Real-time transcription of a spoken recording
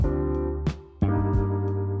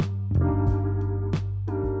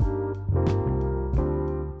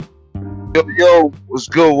Yo, what's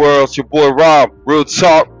good, world? It's your boy Rob. Real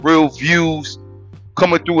talk, real views.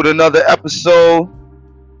 Coming through with another episode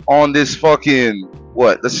on this fucking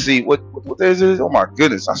what? Let's see, what day is it? Oh my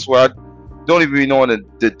goodness, I swear I don't even know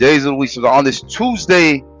the days of the week. So on this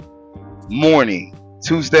Tuesday morning.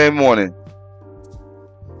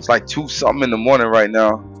 It's like 2 something in the morning right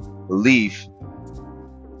now. Believe.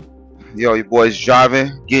 Yo, your boy's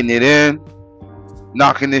driving, getting it in,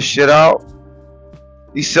 knocking this shit out.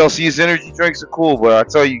 These Celsius energy drinks are cool, but I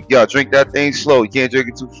tell you, you gotta drink that thing slow. You can't drink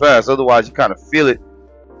it too fast, otherwise you kind of feel it,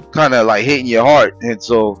 kind of like hitting your heart. And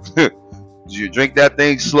so, you drink that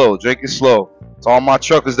thing slow. Drink it slow. To all my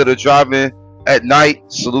truckers that are driving at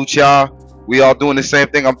night, salute y'all. We all doing the same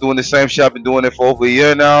thing. I'm doing the same shit. I've been doing it for over a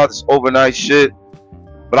year now. This overnight shit,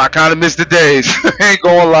 but I kind of miss the days. Ain't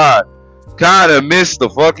gonna lie, kind of miss the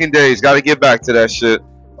fucking days. Got to get back to that shit.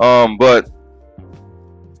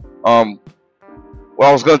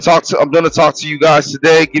 Well, I'm gonna talk to you guys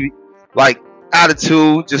today. Give you like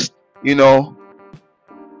attitude, just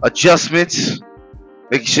adjustments,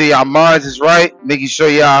 making sure y'all minds is right, making sure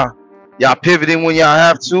y'all pivoting when y'all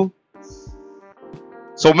have to.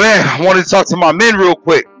 So man, I wanted to talk to my men real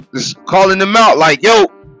quick. Just calling them out, like, yo,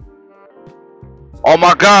 all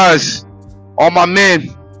my guys, all my men,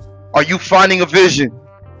 are you finding a vision?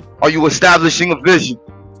 Are you establishing a vision?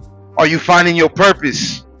 Are you finding your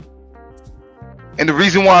purpose? And the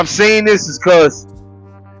reason why I'm saying this is because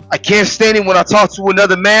I can't stand it when I talk to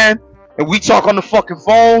another man and we talk on the fucking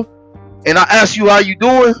phone and I ask you how you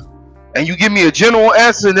doing and you give me a general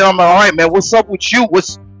answer, and then I'm like, all right, man, what's up with you?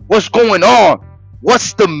 What's going on?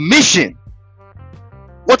 What's the mission?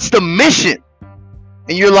 What's the mission?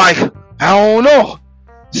 And you're like, I don't know.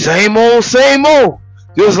 Same old, same old.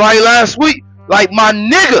 Just like last week. Like, my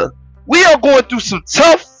nigga, we are going through some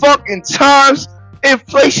tough fucking times.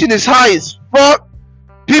 Inflation is high as fuck.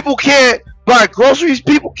 People can't buy groceries.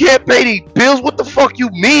 People can't pay these bills. What the fuck you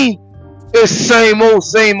mean? It's same old,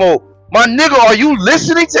 same old. My nigga, are you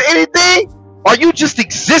listening to anything? Are you just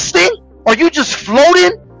existing? Are you just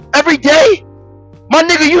floating every day? My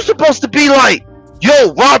nigga, you supposed to be like,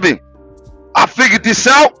 yo, Robin, I figured this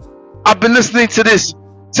out. I've been listening to this,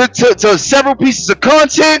 to several pieces of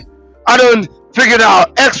content. I done figured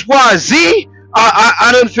out X, Y, Z.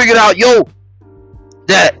 I done figured out, yo,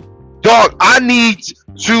 that, dog, I need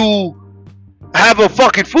to have a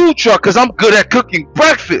fucking food truck because I'm good at cooking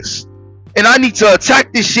breakfast. And I need to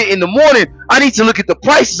attack this shit in the morning. I need to look at the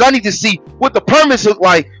prices. I need to see what the permits look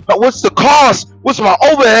like. What's the cost? What's my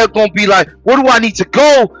overhead gonna be like? Where do I need to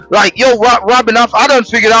go? Like, yo, Robin, I done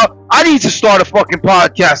figured out I need to start a fucking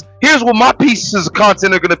podcast. Here's what my pieces of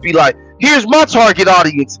content are gonna be like. Here's my target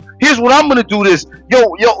audience. Here's what I'm gonna do this.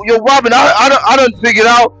 Yo, Robin, I done figured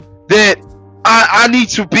out that I need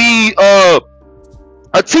to be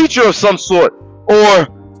a teacher of some sort, or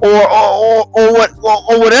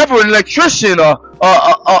whatever, an electrician, a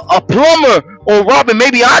plumber, or Robin,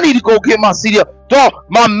 maybe I need to go get my CDL. Dog,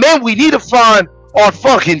 my men, we need to find our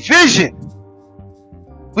fucking vision.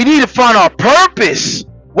 We need to find our purpose.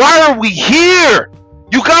 Why are we here?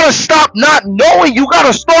 You gotta stop not knowing. You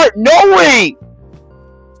gotta start knowing.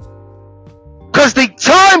 Cause the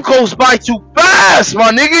time goes by too fast,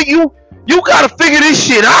 my nigga. You gotta figure this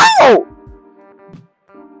shit out.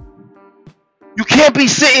 You can't be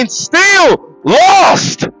sitting still,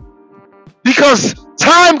 lost, because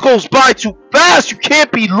time goes by too fast. You can't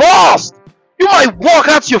be lost. You might walk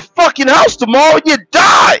out to your fucking house tomorrow and you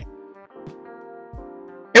die.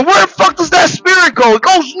 And where the fuck does that spirit go? It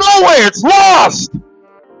goes nowhere. It's lost.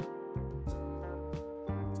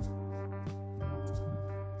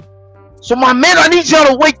 So my man, I need y'all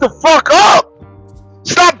to wake the fuck up.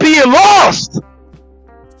 Stop being lost.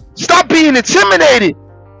 Stop being intimidated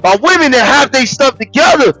by women that have their stuff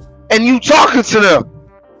together and you talking to them.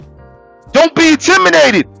 Don't be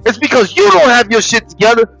intimidated. It's because you don't have your shit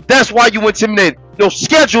together. That's why you intimidated. Your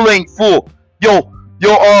schedule ain't full. Your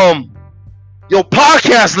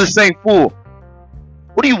podcast list ain't full.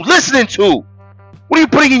 What are you listening to? What are you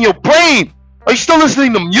putting in your brain? Are you still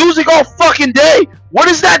listening to music all fucking day? What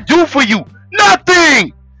does that do for you?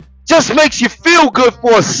 Nothing. Just makes you feel good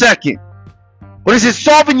for a second. But is it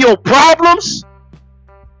solving your problems?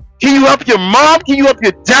 Can you help your mom? Can you help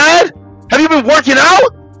your dad? Have you been working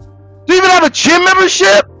out? Do you even have a gym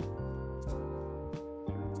membership?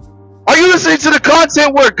 Are you listening to the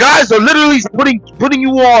content where guys are literally putting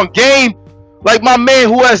you on game? Like my man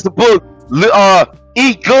who has the book,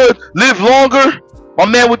 Eat Good, Live Longer. My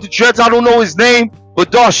man with the dreads, I don't know his name.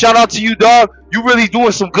 But dog, shout out to you, dog. You really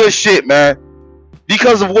doing some good shit, man.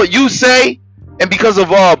 Because of what you say, and because of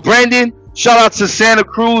Brandon, shout out to Santa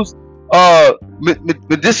Cruz,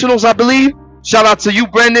 medicinals, I believe. Shout out to you,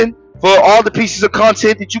 Brendan, for all the pieces of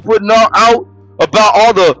content that you putting out about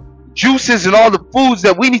all the juices and all the foods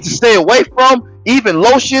that we need to stay away from, even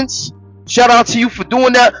lotions. Shout out to you for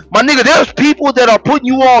doing that, my nigga. There's people that are putting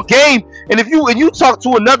you on game, and if you talk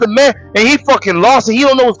to another man and he fucking lost and he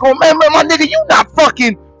don't know what's going on, man, my nigga, you not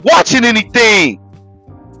fucking watching anything.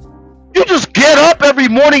 You just get up every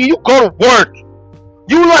morning and you go to work.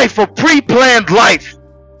 You like a pre-planned life.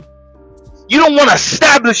 You don't want to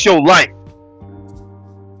establish your life.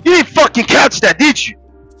 You didn't fucking catch that, did you?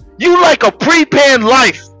 You like a pre-planned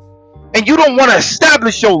life, and you don't want to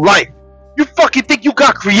establish your life. You fucking think you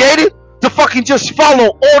got created to fucking just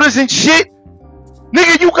follow orders and shit?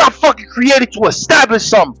 Nigga, you got fucking created to establish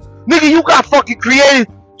something. Nigga, you got fucking created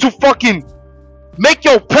to fucking make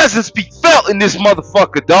your presence be felt in this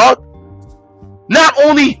motherfucker, dog. Not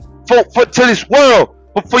only for to this world,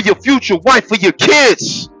 but for your future wife, for your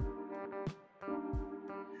kids.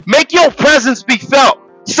 Make your presence be felt.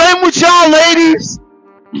 Same with y'all, ladies.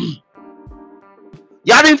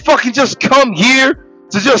 Y'all didn't fucking just come here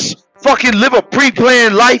to just fucking live a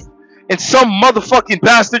pre-planned life and some motherfucking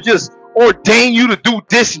bastard just ordain you to do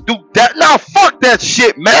this and do that. Nah, fuck that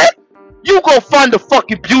shit, man. You go find the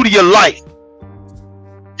fucking beauty of life.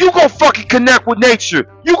 You go fucking connect with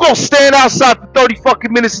nature. You go stand outside for 30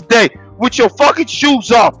 fucking minutes a day with your fucking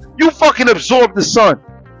shoes off. You fucking absorb the sun.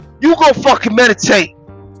 You go fucking meditate.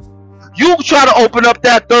 You try to open up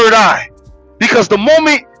that third eye. Because the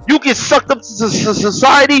moment you get sucked up to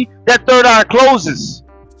society, that third eye closes.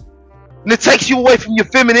 And it takes you away from your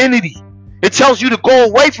femininity. It tells you to go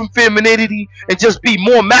away from femininity and just be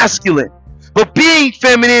more masculine. But being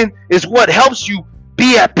feminine is what helps you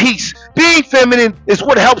be at peace. Being feminine is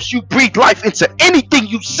what helps you breathe life into anything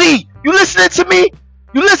you see. You listening to me?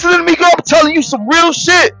 You listening to me, girl? I'm telling you some real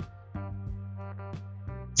shit.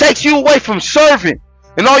 Takes you away from serving.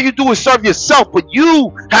 And all you do is serve yourself. But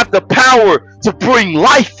you have the power to bring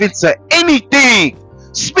life into anything.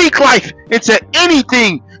 Speak life into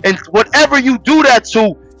anything. And whatever you do that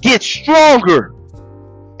to, get stronger.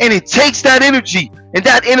 And it takes that energy. And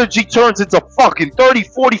that energy turns into fucking 30,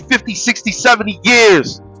 40, 50, 60, 70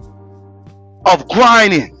 years of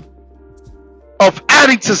grinding. Of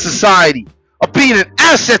adding to society. Of being an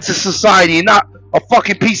asset to society and not a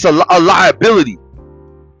fucking piece of a liability.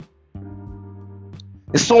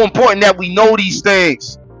 It's so important that we know these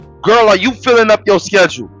things. Girl, are you filling up your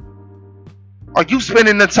schedule? Are you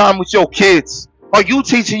spending the time with your kids? Are you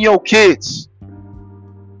teaching your kids?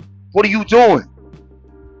 What are you doing?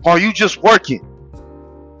 Or are you just working?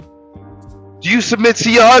 Do you submit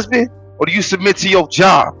to your husband or do you submit to your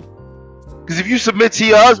job? Because if you submit to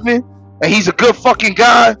your husband and he's a good fucking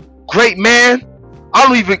guy, great man, I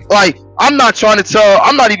don't even, like, I'm not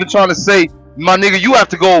even trying to say, my nigga, you have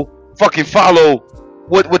to go fucking follow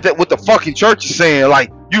what the fucking church is saying.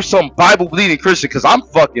 Like, you some Bible believing Christian, because I'm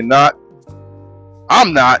fucking not.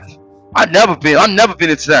 I'm not. I've never been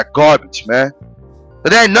into that garbage, man.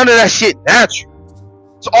 But there ain't none of that shit natural.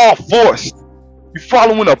 It's all forced. You're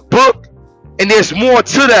following a book, and there's more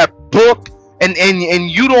to that book, and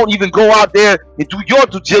you don't even go out there and do your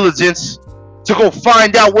due diligence to go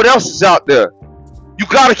find out what else is out there. You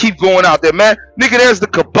gotta keep going out there, man. Nigga, there's the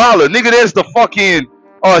Kabbalah. Nigga, there's the fucking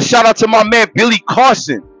shout out to my man Billy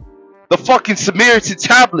Carson. The fucking Samaritan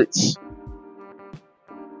tablets.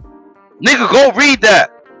 Nigga, go read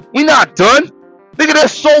that. We not done. Nigga,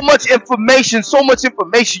 there's so much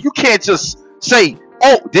information. You can't just say,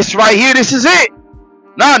 oh, this right here, this is it.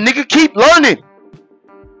 Nah, nigga, keep learning.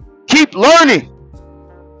 Keep learning.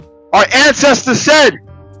 Our ancestors said,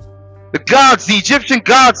 the Egyptian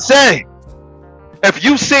gods said, if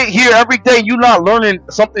you sit here every day and you not learning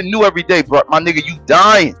something new every day, bro, my nigga, you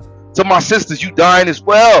dying. To my sisters, you dying as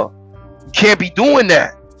well. You can't be doing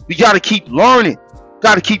that. You gotta keep learning.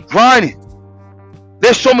 Gotta keep grinding.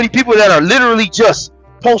 There's so many people that are literally just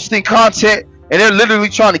posting content and they're literally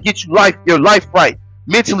trying to get your life right.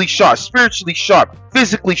 Mentally sharp, spiritually sharp,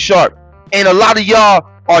 physically sharp. And a lot of y'all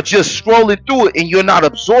are just scrolling through it and you're not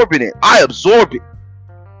absorbing it. I absorb it.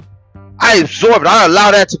 I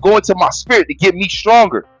allow that to go into my spirit to get me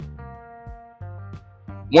stronger.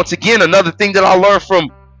 Once again, another thing that I learned from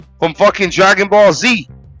fucking Dragon Ball Z.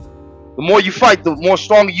 The more you fight, the more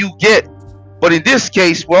stronger you get. But in this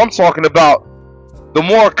case, what I'm talking about, the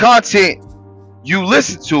more content you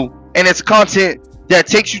listen to, and it's content that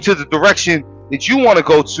takes you to the direction that you want to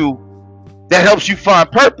go to, that helps you find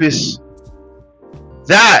purpose,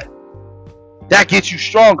 that gets you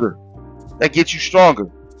stronger. That gets you stronger.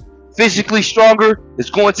 Physically stronger is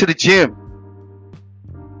going to the gym.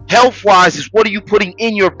 Health-wise is what are you putting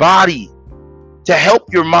in your body to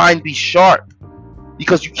help your mind be sharp,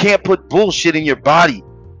 because you can't put bullshit in your body.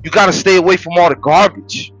 You got to stay away from all the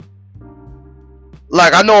garbage.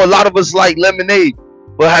 Like, I know a lot of us like lemonade,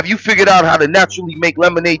 but have you figured out how to naturally make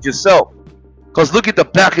lemonade yourself? Because look at the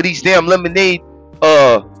back of these damn lemonade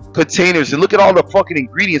containers and look at all the fucking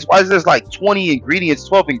ingredients. Why is there like 20 ingredients,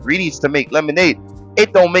 12 ingredients to make lemonade?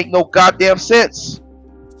 It don't make no goddamn sense.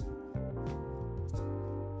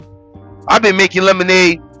 I've been making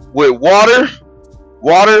lemonade with water,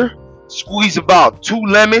 squeeze about 2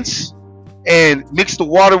 lemons and mix the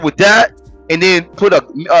water with that, and then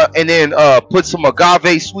put some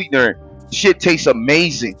agave sweetener. Shit tastes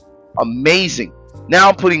amazing. Now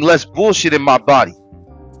I'm putting less bullshit in my body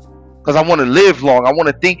because I want to live long. I want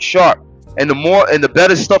to think sharp. And the more and the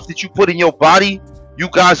better stuff that you put in your body, you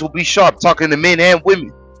guys will be sharp, talking to men and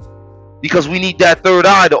women, because we need that third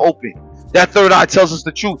eye to open. That third eye tells us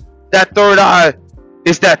the truth. That third eye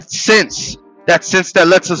is that sense that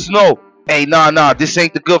lets us know, hey, nah, this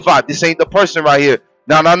ain't the good vibe. This ain't the person right here.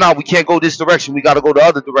 Nah, we can't go this direction. We got to go the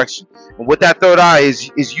other direction. And what that third eye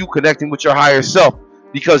is you connecting with your higher self,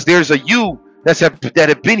 because there's a you that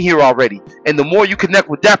have been here already. And the more you connect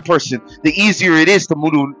with that person, the easier it is to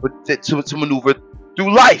maneuver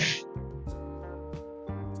through life.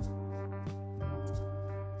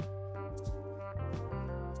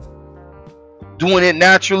 Doing it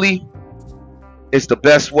naturally is the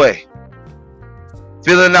best way.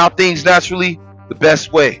 Filling out things naturally, the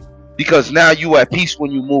best way. Because now you at peace when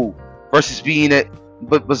you move, versus being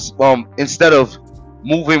instead of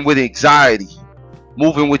moving with anxiety,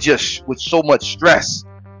 moving with so much stress.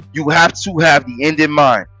 You have to have the end in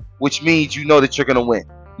mind, which means you know that you're gonna win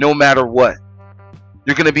no matter what.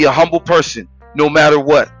 You're gonna be a humble person no matter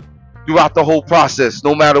what, throughout the whole process,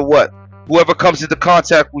 no matter what. Whoever comes into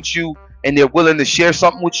contact with you and they're willing to share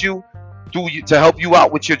something with you to help you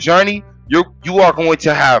out with your journey, you are going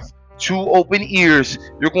to have 2 open ears.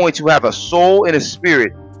 You're going to have a soul and a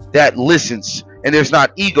spirit that listens, and there's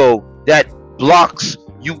not ego that blocks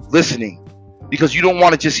you listening, because you don't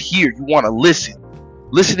want to just hear, you want to listen.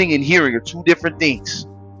 Listening and hearing are 2 different things.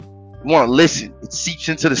 You want to listen. It seeps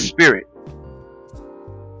into the spirit.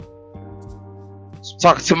 So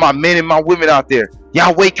talking to my men and my women out there,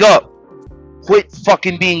 y'all wake up. Quit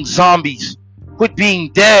fucking being zombies. Quit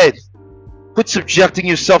being dead. Quit subjecting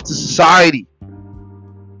yourself to society.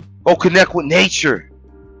 Go connect with nature.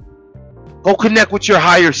 Go connect with your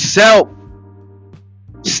higher self.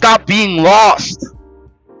 Stop being lost.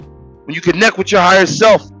 When you connect with your higher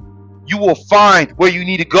self, you will find where you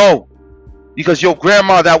need to go. Because your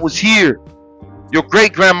grandma that was here, your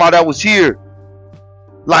great grandma that was here,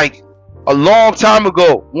 like a long time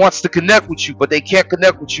ago, wants to connect with you, but they can't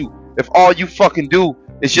connect with you if all you fucking do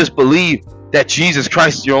is just believe that Jesus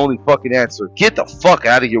Christ is your only fucking answer. Get the fuck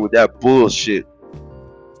out of here with that bullshit.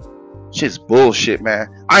 Shit's bullshit, man.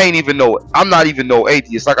 I'm not even no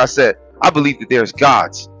atheist. Like I said, I believe that there's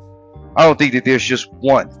gods. I don't think that there's just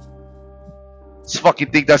one. Just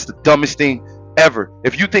fucking think that's the dumbest thing ever.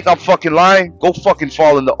 If you think I'm fucking lying, go fucking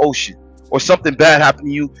fall in the ocean. Or something bad happened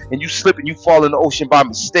to you and you slip and you fall in the ocean by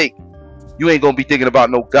mistake. You ain't gonna be thinking about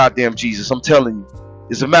no goddamn Jesus. I'm telling you.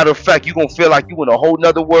 As a matter of fact, you're gonna feel like you in a whole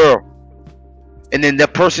nother world. And then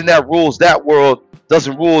that person that rules that world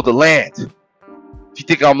doesn't rule the land. If you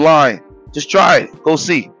think I'm lying, just try it. Go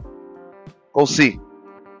see. Go see.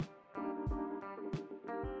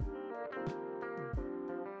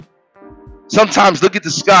 Sometimes look at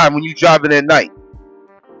the sky when you're driving at night,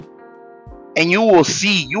 and you will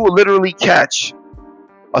literally catch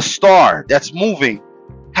a star that's moving,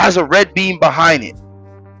 has a red beam behind it,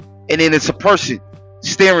 and then it's a person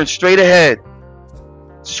staring straight ahead,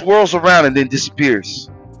 swirls around and then disappears.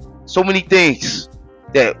 So many things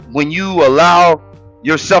that when you allow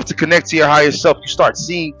yourself to connect to your higher self, you start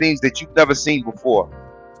seeing things that you've never seen before.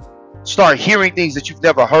 Start hearing things that you've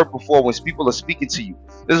never heard before when people are speaking to you.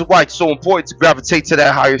 This is why it's so important to gravitate to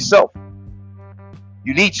that higher self.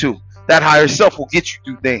 You need to. That higher self will get you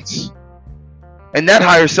through things. And that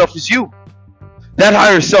higher self is you. That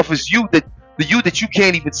higher self is you, the you that you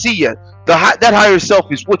can't even see yet. That higher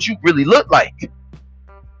self is what you really look like.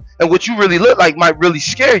 And what you really look like might really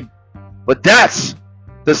scare you. But that's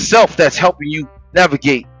the self that's helping you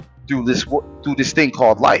navigate through this thing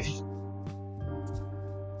called life.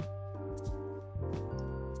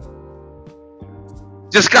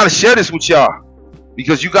 Just gotta share this with y'all,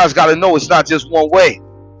 because you guys gotta know it's not just one way.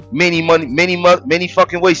 Many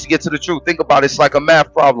fucking ways to get to the truth. Think about it. It's like a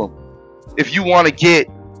math problem. If you want to get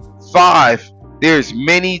 5, there's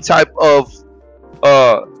many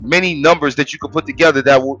numbers that you can put together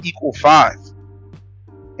that will equal 5.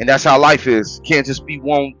 And that's how life is. Can't just be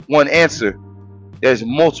one answer. There's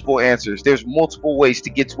multiple answers. There's multiple ways to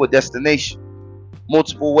get to a destination.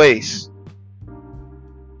 Multiple ways.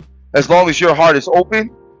 As long as your heart is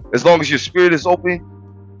open, as long as your spirit is open,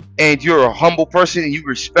 and you're a humble person and you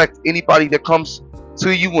respect anybody that comes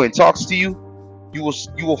to you and talks to you, you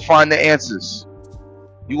will find the answers.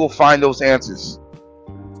 You will find those answers.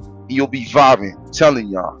 You'll be vibing. I'm telling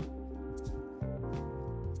y'all.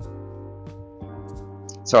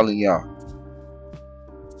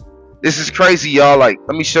 This is crazy, y'all. Like,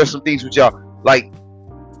 let me share some things with y'all. Like,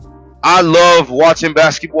 I love watching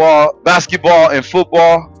basketball and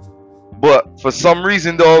football. But for some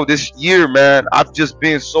reason, though, this year, man, I've just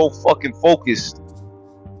been so fucking focused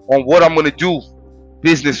on what I'm going to do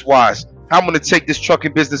business-wise. How I'm going to take this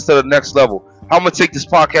trucking business to the next level. How I'm going to take this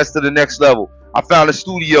podcast to the next level. I found a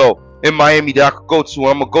studio in Miami that I could go to.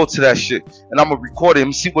 I'm going to go to that shit. And I'm going to record it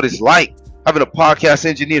and see what it's like having a podcast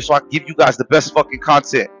engineer so I can give you guys the best fucking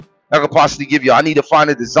content I could possibly give you. I need to find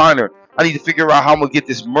a designer. I need to figure out how I'm going to get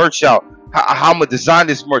this merch out. How I'm going to design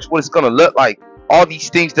this merch. What it's going to look like. All these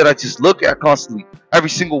things that I just look at constantly. Every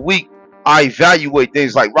single week, I evaluate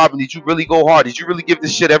things like, Robin, did you really go hard? Did you really give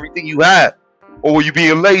this shit everything you had? Or were you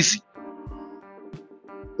being lazy?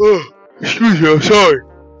 Excuse me, I'm sorry.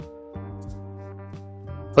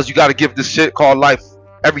 Because you got to give this shit called life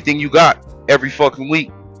everything you got every fucking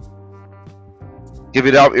week. Give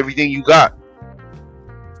it out everything you got.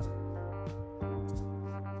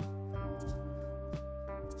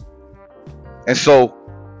 And so,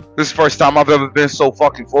 this is the first time I've ever been so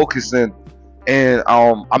fucking focused and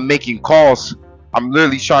I'm making calls. I'm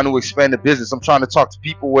literally trying to expand the business. I'm trying to talk to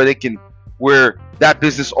people where that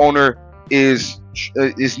business owner is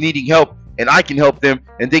needing help and I can help them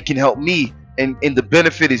and they can help me and the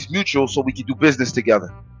benefit is mutual so we can do business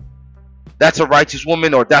together. That's a righteous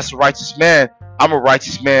woman or that's a righteous man. I'm a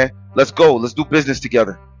righteous man. Let's go. Let's do business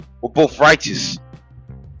together. We're both righteous.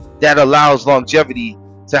 That allows longevity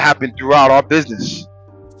to happen throughout our business.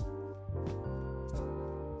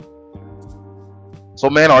 So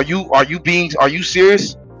man, are you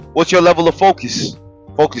serious? What's your level of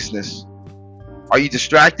focusedness? Are you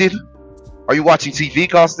distracted? Are you watching TV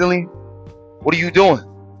constantly? What are you doing?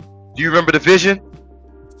 Do you remember the vision?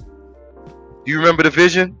 Do you remember the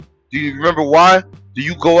vision? Do you remember why? Do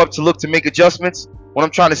you go up to look to make adjustments? What I'm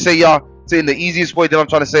trying to say, y'all, say in the easiest way that I'm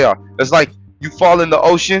trying to say, y'all, it's like you fall in the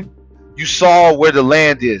ocean, you saw where the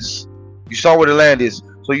land is. You saw where the land is.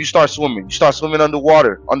 So you start swimming. You start swimming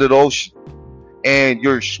underwater, under the ocean. And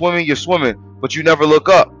you're swimming, but you never look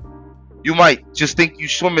up. You might just think you're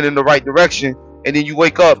swimming in the right direction, and then you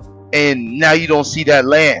wake up, and now you don't see that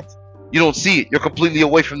land. You don't see it. You're completely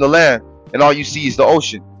away from the land, and all you see is the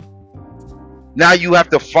ocean. Now you have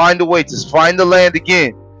to find a way to find the land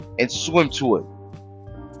again and swim to it.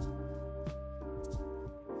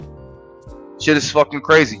 Shit is fucking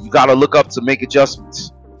crazy. You gotta look up to make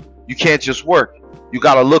adjustments. You can't just work. You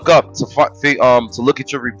gotta look up to look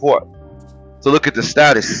at your report. To look at the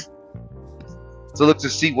status, to look to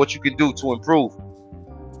see what you can do to improve,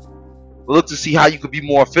 to look to see how you could be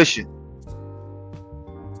more efficient.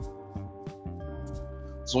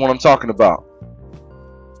 That's what I'm talking about.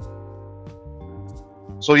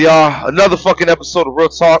 So y'all, another fucking episode of Real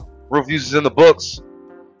Talk. Real Views is in the books.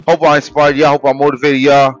 Hope I inspired y'all. Hope I motivated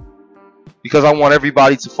y'all. Because I want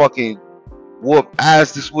everybody to fucking whoop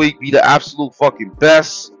ass this week, be the absolute fucking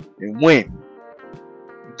best, and win.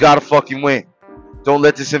 You gotta fucking win. Don't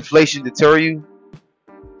let this inflation deter you.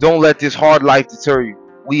 Don't let this hard life deter you.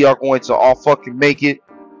 We are going to all fucking make it.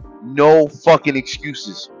 No fucking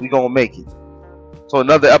excuses. We gonna make it. So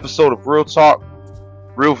another episode of Real Talk.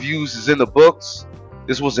 Real Views is in the books.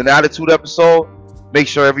 This was an attitude episode. Make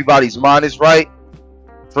sure everybody's mind is right.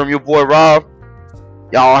 From your boy Rob.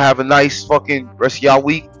 Y'all have a nice fucking rest of y'all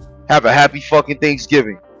week. Have a happy fucking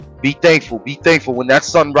Thanksgiving. Be thankful. Be thankful. When that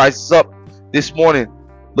sun rises up this morning,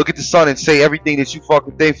 look at the sun and say everything that you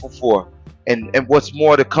fucking thankful for. And what's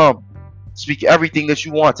more to come. Speak everything that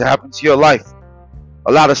you want to happen to your life.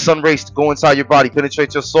 Allow the sun rays to go inside your body,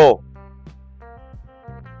 penetrate your soul.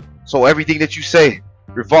 So everything that you say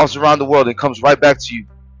revolves around the world and comes right back to you.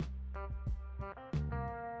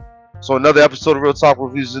 So another episode of Real Talk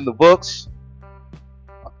Reviews in the books.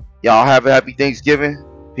 Y'all have a happy Thanksgiving.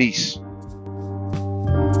 Peace.